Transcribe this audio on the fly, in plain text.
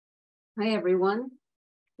Hi, everyone.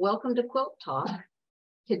 Welcome to Quilt Talk.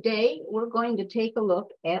 Today, we're going to take a look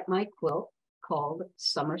at my quilt called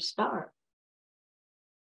Summer Star.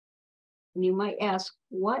 And you might ask,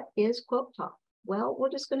 what is Quilt Talk? Well,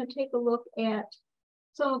 we're just going to take a look at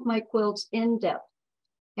some of my quilts in depth.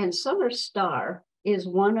 And Summer Star is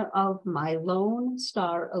one of my Lone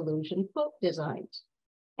Star Illusion quilt designs.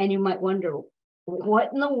 And you might wonder, what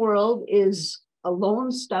in the world is a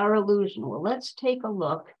Lone Star Illusion? Well, let's take a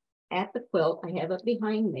look at the quilt. I have it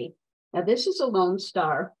behind me. Now, this is a Lone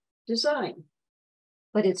Star design,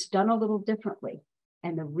 but it's done a little differently.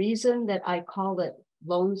 And the reason that I call it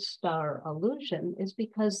Lone Star Illusion is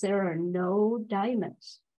because there are no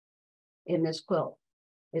diamonds in this quilt.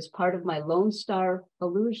 It's part of my Lone Star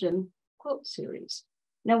Illusion quilt series.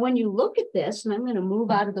 Now, when you look at this, and I'm going to move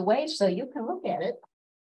out of the way so you can look at it,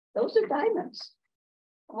 those are diamonds.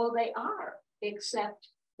 Well, they are, except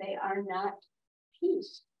they are not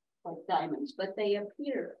pieced like diamonds, but they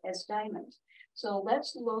appear as diamonds. So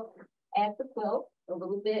let's look at the quilt a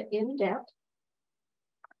little bit in depth.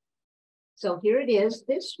 So here it is.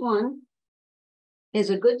 This one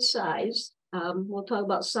is a good size. We'll talk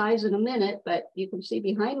about size in a minute, but you can see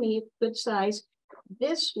behind me, good size.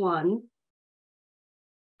 This one,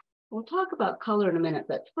 we'll talk about color in a minute,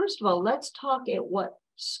 but first of all, let's talk at what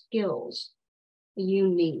skills you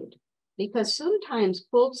need. Because sometimes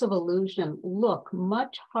quilts of illusion look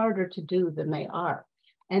much harder to do than they are.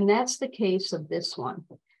 And that's the case of this one.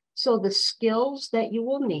 So the skills that you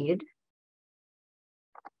will need,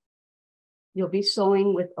 you'll be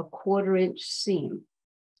sewing with a 1/4-inch seam.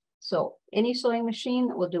 So any sewing machine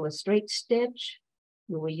that will do a straight stitch,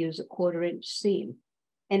 you will use a 1/4-inch seam.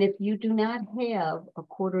 And if you do not have a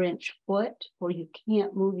 1/4-inch foot, or you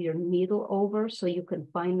can't move your needle over so you can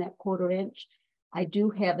find that 1/4-inch, I do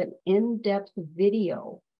have an in-depth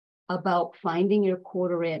video about finding your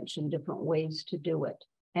 1/4-inch and different ways to do it.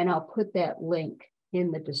 And I'll put that link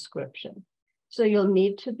in the description. So you'll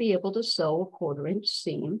need to be able to sew a 1/4-inch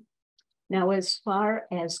seam. Now, as far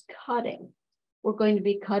as cutting, we're going to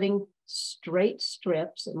be cutting straight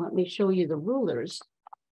strips. And let me show you the rulers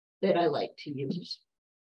that I like to use.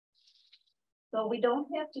 So we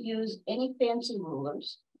don't have to use any fancy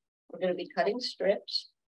rulers. We're going to be cutting strips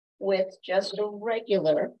with just a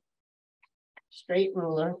regular straight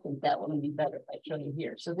ruler. I think that one would be better if I show you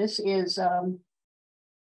here. So this is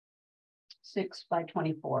 6 by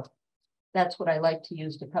 24. That's what I like to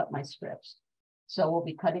use to cut my strips. So we'll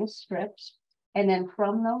be cutting strips, and then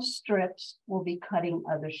from those strips, we'll be cutting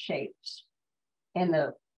other shapes. And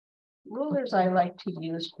the rulers I like to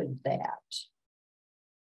use for that.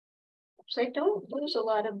 So I don't use a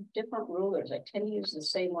lot of different rulers. I tend to use the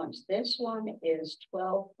same ones. This one is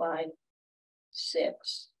 12 by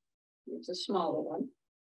 6. It's a smaller one.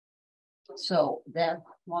 So that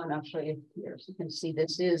one, I'll show you here. So you can see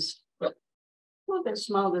this is a little bit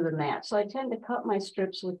smaller than that. So I tend to cut my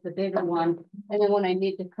strips with the bigger one. And then when I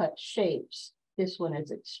need to cut shapes, this one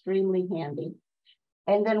is extremely handy.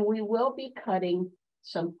 And then we will be cutting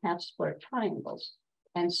some half square triangles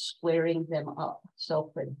and squaring them up.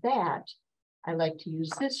 So for that, I like to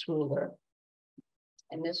use this ruler.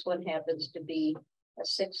 And this one happens to be a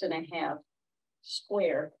 6.5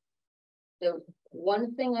 square. The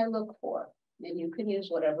one thing I look for, and you can use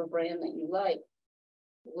whatever brand that you like,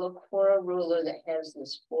 look for a ruler that has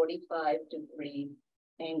this 45-degree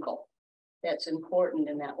angle. That's important,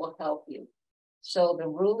 and that will help you. So the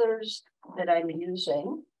rulers that I'm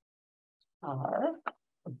using are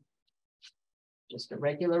just a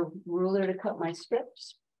regular ruler to cut my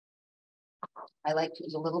strips. I like to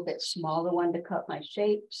use a little bit smaller one to cut my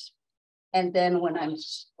shapes. And then when I'm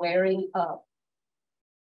squaring up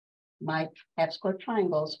my half square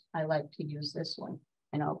triangles, I like to use this one.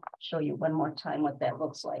 And I'll show you one more time what that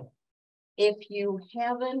looks like. If you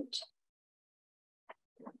haven't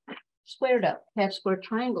squared up half square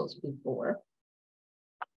triangles before,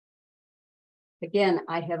 again,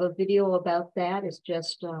 I have a video about that. It's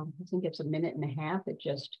just, I think it's 1.5 minutes. It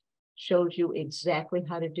just shows you exactly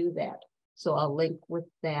how to do that. So I'll link with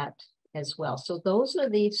that as well. So those are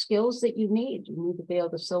the skills that you need. You need to be able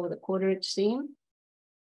to sew with a 1/4-inch seam,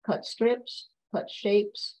 cut strips, cut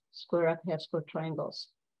shapes, square up half square triangles.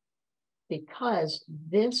 Because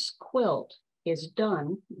this quilt is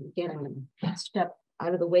done, again, I'm going to step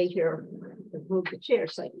out of the way here and move the chair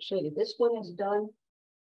so I can show you. This one is done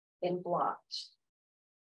in blocks.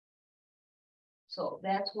 So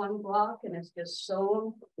that's one block, and it's just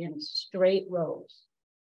sewn in straight rows.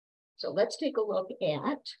 So let's take a look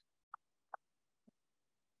at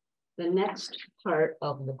the next part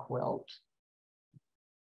of the quilt.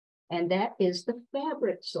 And that is the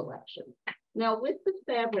fabric selection. Now with the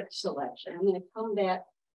fabric selection, I'm going to come back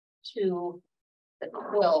to the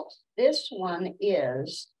quilt. This one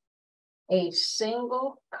is a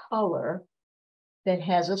single color that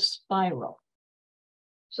has a spiral.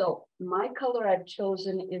 So my color I've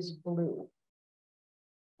chosen is blue.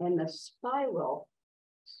 And the spiral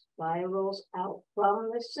spirals out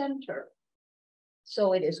from the center.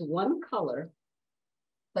 So it is one color,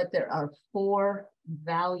 but there are 4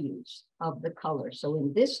 values of the color. So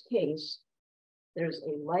in this case, there's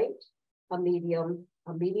a light, a medium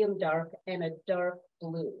dark, and a dark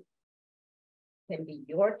blue. Can be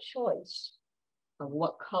your choice of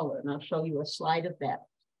what color, and I'll show you a slide of that.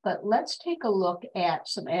 But let's take a look at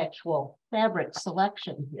some actual fabric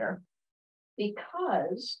selection here,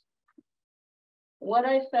 because what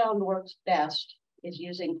I found works best is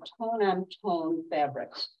using tone-on-tone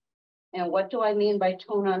fabrics. And what do I mean by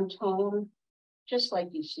tone-on-tone? Just like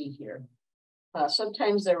you see here.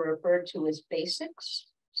 Sometimes they're referred to as basics.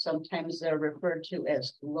 Sometimes they're referred to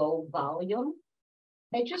as low volume.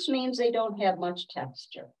 It just means they don't have much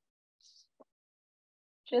texture.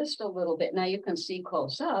 Just a little bit. Now you can see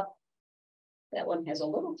close up, that one has a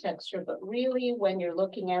little texture, but really when you're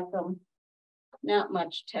looking at them, not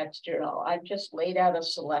much texture at all. I've just laid out a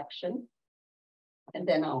selection and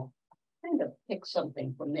then I'll kind of pick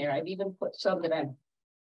something from there. I've even put some that I'm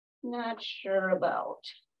not sure about.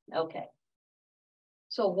 Okay.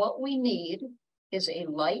 So what we need is a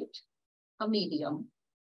light, a medium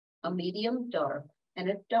dark, and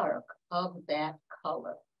a dark of that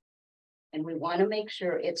color. And we want to make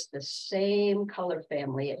sure it's the same color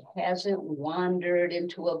family. It hasn't wandered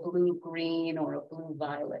into a blue-green or a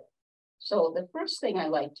blue-violet. So the first thing I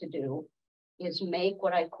like to do is make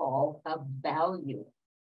what I call a value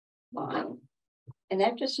line. And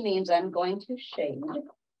that just means I'm going to shade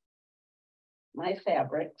my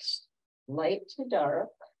fabrics light to dark.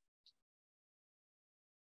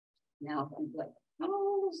 Now I'm like,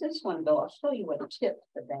 how does this one go? I'll show you a tip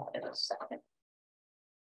for that in a second.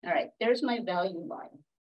 All right, there's my value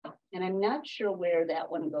line. And I'm not sure where that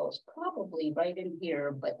one goes, probably right in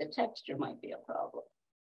here, but the texture might be a problem.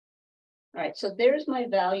 All right, so there's my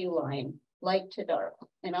value line, light to dark.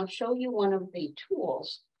 And I'll show you one of the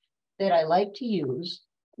tools that I like to use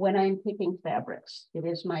when I'm picking fabrics. It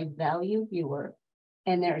is my value viewer,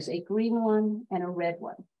 and there's a green one and a red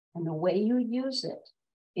one. And the way you use it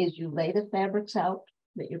is you lay the fabrics out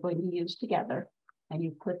that you're going to use together, and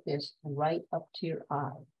you put this right up to your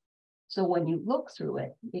eye. So when you look through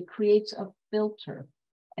it, it creates a filter,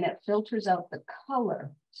 and it filters out the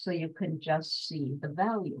color so you can just see the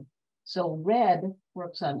value. So red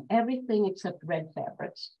works on everything except red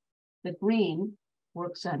fabrics. The green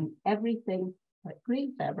works on everything but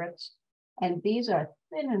green fabrics. And these are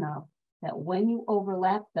thin enough that when you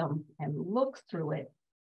overlap them and look through it,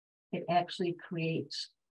 it actually creates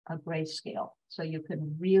a grayscale. So you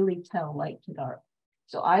can really tell light to dark.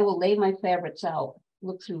 So I will lay my fabrics out,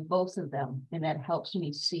 look through both of them, and that helps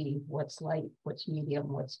me see what's light, what's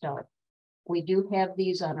medium, what's dark. We do have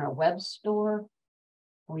these on our Webstore.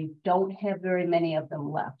 We don't have very many of them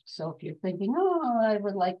left. So if you're thinking, oh, I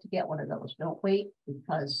would like to get one of those, don't wait,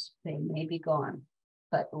 because they may be gone.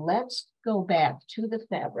 But let's go back to the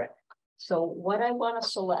fabric. So what I want to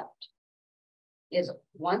select is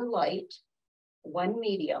one light, one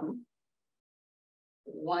medium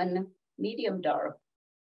dark,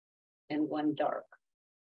 and one dark.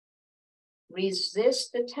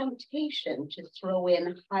 Resist the temptation to throw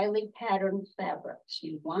in highly patterned fabrics.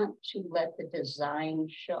 You want to let the design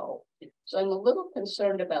show. So I'm a little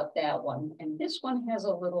concerned about that one. And this one has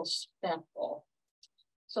a little speckle.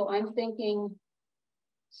 So I'm thinking,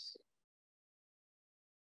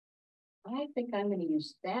 I think I'm going to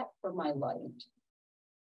use that for my light,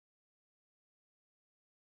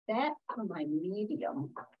 that for my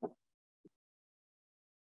medium,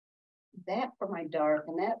 that for my dark,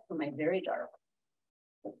 and that for my very dark.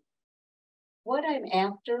 What I'm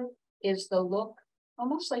after is the look,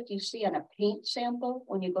 almost like you see on a paint sample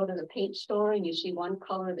when you go to the paint store and you see one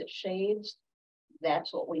color that shades.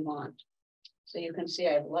 That's what we want. So you can see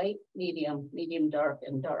I have light, medium, medium dark,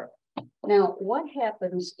 and dark. Now, what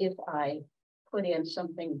happens if I put in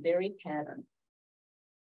something very patterned?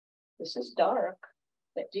 This is dark,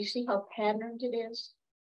 but do you see how patterned it is?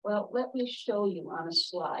 Well, let me show you on a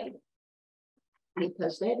slide,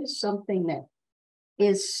 because that is something that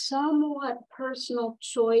is somewhat personal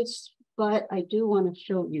choice, but I do want to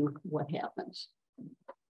show you what happens.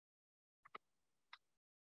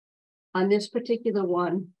 On this particular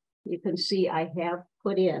one, you can see I have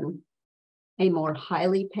put in a more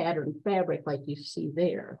highly patterned fabric like you see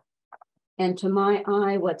there. And to my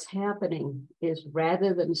eye, what's happening is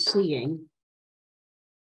rather than seeing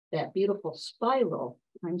that beautiful spiral,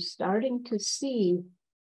 I'm starting to see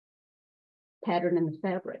pattern in the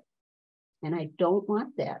fabric. And I don't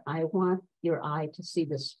want that. I want your eye to see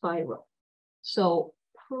the spiral. So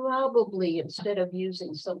probably instead of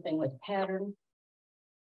using something with pattern,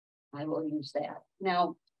 I will use that.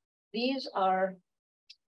 Now, this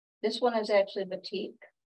one is actually batik.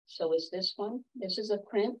 So is this one. This is a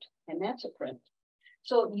print, and that's a print.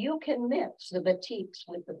 So you can mix the batiks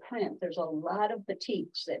with the print. There's a lot of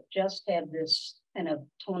batiks that just have this kind of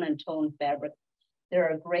tone and tone fabric. There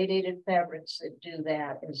are gradated fabrics that do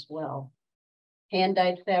that as well.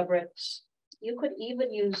 Hand-dyed fabrics. You could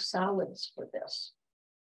even use solids for this.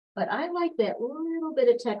 But I like that little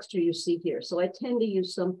bit of texture you see here. So I tend to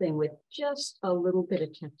use something with just a little bit of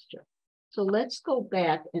texture. So let's go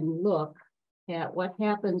back and look at what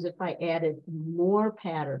happens if I added more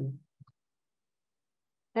pattern.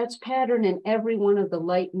 That's pattern in every one of the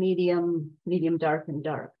light, medium, medium, dark, and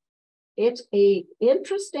dark. It's a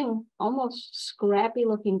interesting, almost scrappy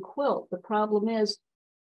looking quilt. The problem is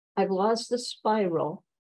I've lost the spiral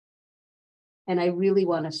and I really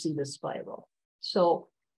want to see the spiral. So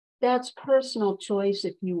that's personal choice.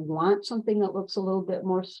 If you want something that looks a little bit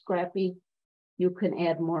more scrappy, you can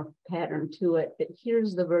add more pattern to it. But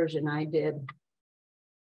here's the version I did.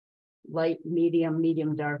 Light, medium,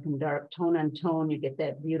 medium, dark, and dark, tone on tone, you get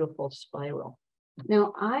that beautiful spiral.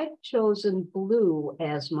 Now I've chosen blue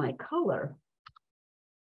as my color,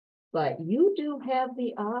 but you do have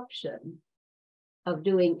the option of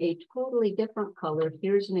doing a totally different color.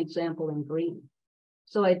 Here's an example in green.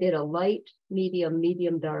 So I did a light, medium,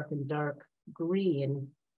 medium, dark, and dark green,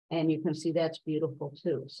 and you can see that's beautiful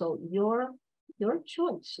too. So your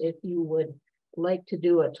choice if you would like to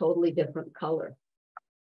do a totally different color.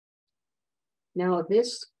 Now,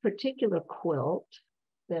 this particular quilt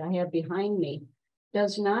that I have behind me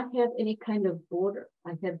does not have any kind of border.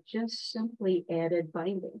 I have just simply added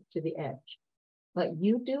binding to the edge. But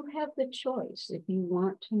you do have the choice if you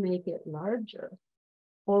want to make it larger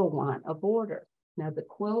or want a border. Now, the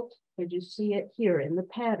quilt, as you see it here in the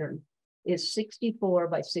pattern, is 64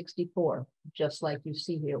 by 64, just like you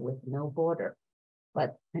see here with no border.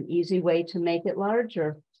 But an easy way to make it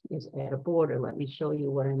larger is add a border. Let me show you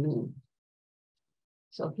what I mean.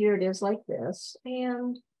 So here it is like this,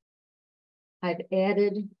 and I've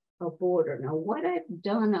added a border. Now what I've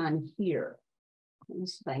done on here, let me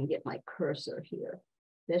see if I can get my cursor here.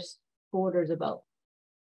 This border is about,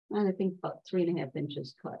 I think about 3.5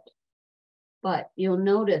 inches cut. But you'll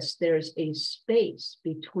notice there's a space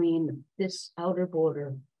between this outer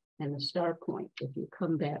border and the star point. If you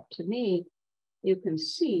come back to me, you can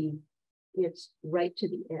see it's right to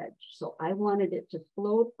the edge. So I wanted it to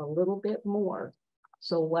float a little bit more.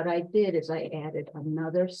 So what I did is I added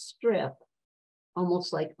another strip,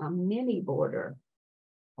 almost like a mini border,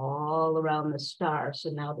 all around the star. So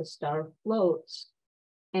now the star floats.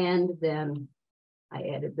 And then I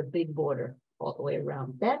added the big border all the way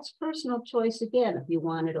around. That's personal choice again. If you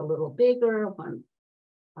want it a little bigger,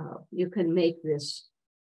 you can make this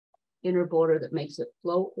inner border that makes it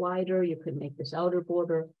float wider. You can make this outer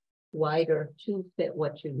border wider to fit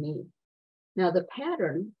what you need. Now the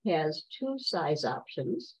pattern has 2 size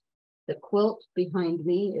options. The quilt behind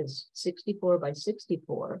me is 64 by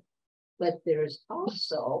 64, but there's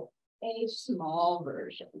also a small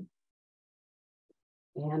version.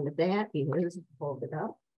 And that is, hold it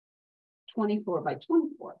up, 24 by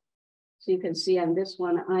 24. So you can see on this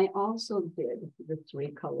one, I also did the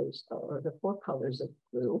 3 colors or the 4 colors of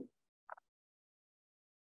blue.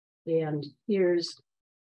 And here's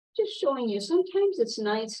just showing you, sometimes it's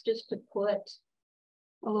nice just to put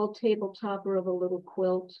a little table topper of a little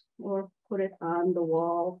quilt or put it on the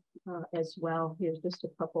wall as well. Here's just a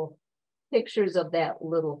couple pictures of that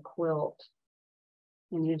little quilt.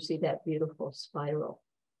 And you see that beautiful spiral.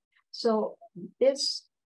 So this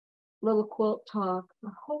little quilt talk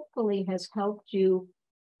hopefully has helped you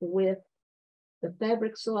with the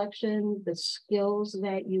fabric selection, the skills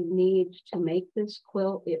that you need to make this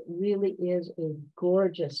quilt. It really is a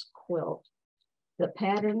gorgeous quilt. The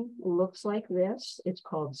pattern looks like this. It's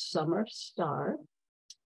called Summer Star,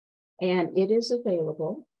 and it is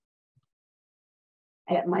available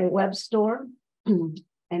at my Webstore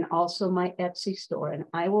and also my Etsy store. And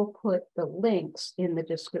I will put the links in the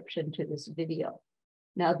description to this video.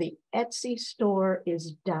 Now, the Etsy store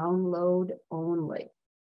is download only.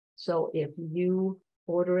 So if you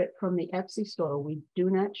order it from the Etsy store, we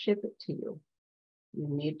do not ship it to you. You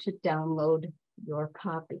need to download your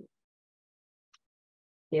copy.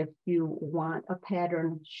 If you want a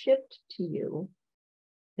pattern shipped to you,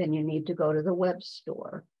 then you need to go to the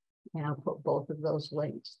Webstore. And I'll put both of those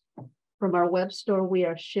links. From our web store, we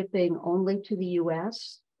are shipping only to the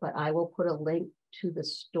US, but I will put a link to the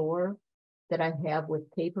store that I have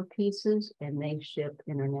with paper pieces, and they ship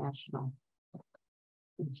international.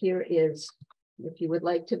 And here is, if you would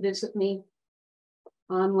like to visit me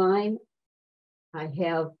online, I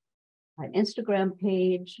have an Instagram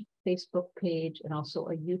page, Facebook page, and also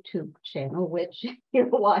a YouTube channel, which you're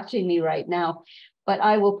watching me right now. But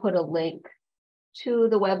I will put a link to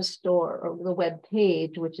the web store or the web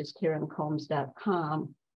page, which is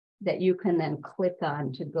KarenCombs.com, that you can then click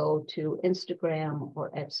on to go to Instagram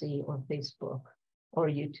or Etsy or Facebook or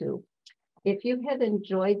YouTube. If you have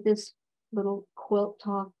enjoyed this little quilt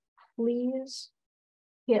talk, please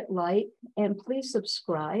hit like and please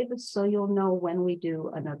subscribe so you'll know when we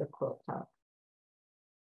do another quilt talk.